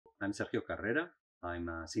I'm Sergio Carrera. I'm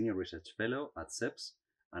a senior research fellow at CEPS,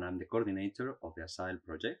 and I'm the coordinator of the ASILE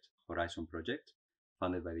project, Horizon project,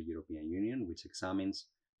 funded by the European Union, which examines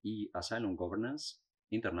asylum governance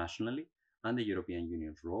internationally and the European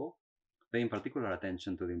Union's role, paying particular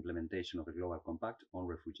attention to the implementation of the Global Compact on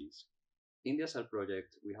refugees. In the ASILE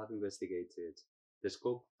project, we have investigated the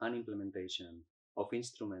scope and implementation of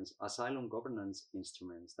instruments, asylum governance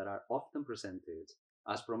instruments, that are often presented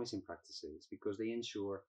as promising practices because they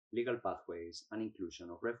ensure legal pathways and inclusion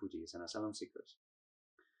of refugees and asylum seekers.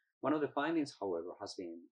 One of the findings, however, has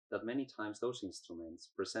been that many times those instruments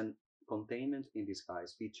present containment in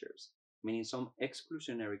disguise features, meaning some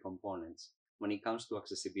exclusionary components when it comes to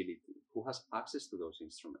accessibility. Who has access to those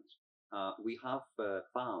instruments? We have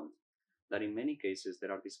found that in many cases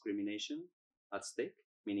there are discrimination at stake,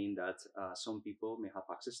 meaning that some people may have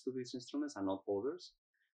access to these instruments and not others.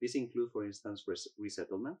 These include, for instance,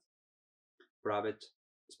 resettlement, private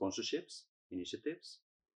sponsorships, initiatives.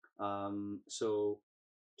 So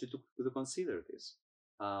to consider this,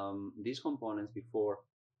 these components before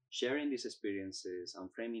sharing these experiences and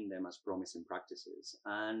framing them as promising practices.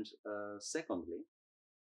 And secondly,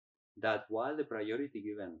 that while the priority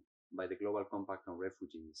given by the Global Compact on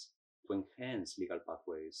refugees to enhance legal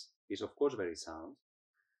pathways is of course very sound,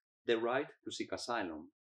 the right to seek asylum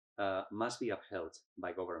must be upheld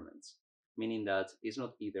by governments, meaning that it's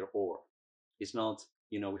not either or. It's not,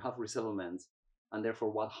 we have resettlement, and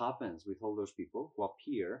therefore what happens with all those people who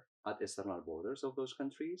appear at external borders of those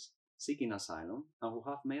countries seeking asylum and who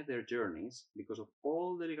have made their journeys because of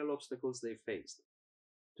all the legal obstacles they faced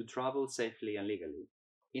to travel safely and legally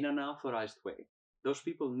in an authorized way. Those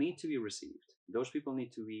people need to be received. Those people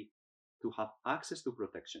need to have access to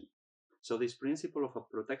protection. So this principle of a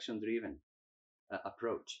protection-driven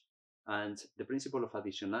approach and the principle of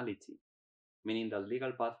additionality, meaning that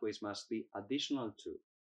legal pathways must be additional to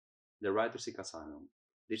the right to seek asylum.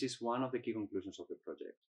 This is one of the key conclusions of the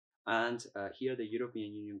project. And here the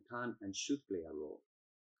European Union can and should play a role,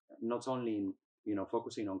 not only in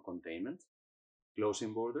focusing on containment,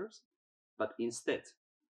 closing borders, but instead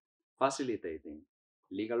facilitating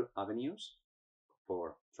legal avenues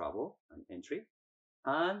for travel and entry,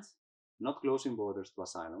 and not closing borders to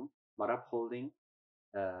asylum, but upholding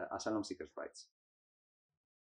asylum seekers' rights.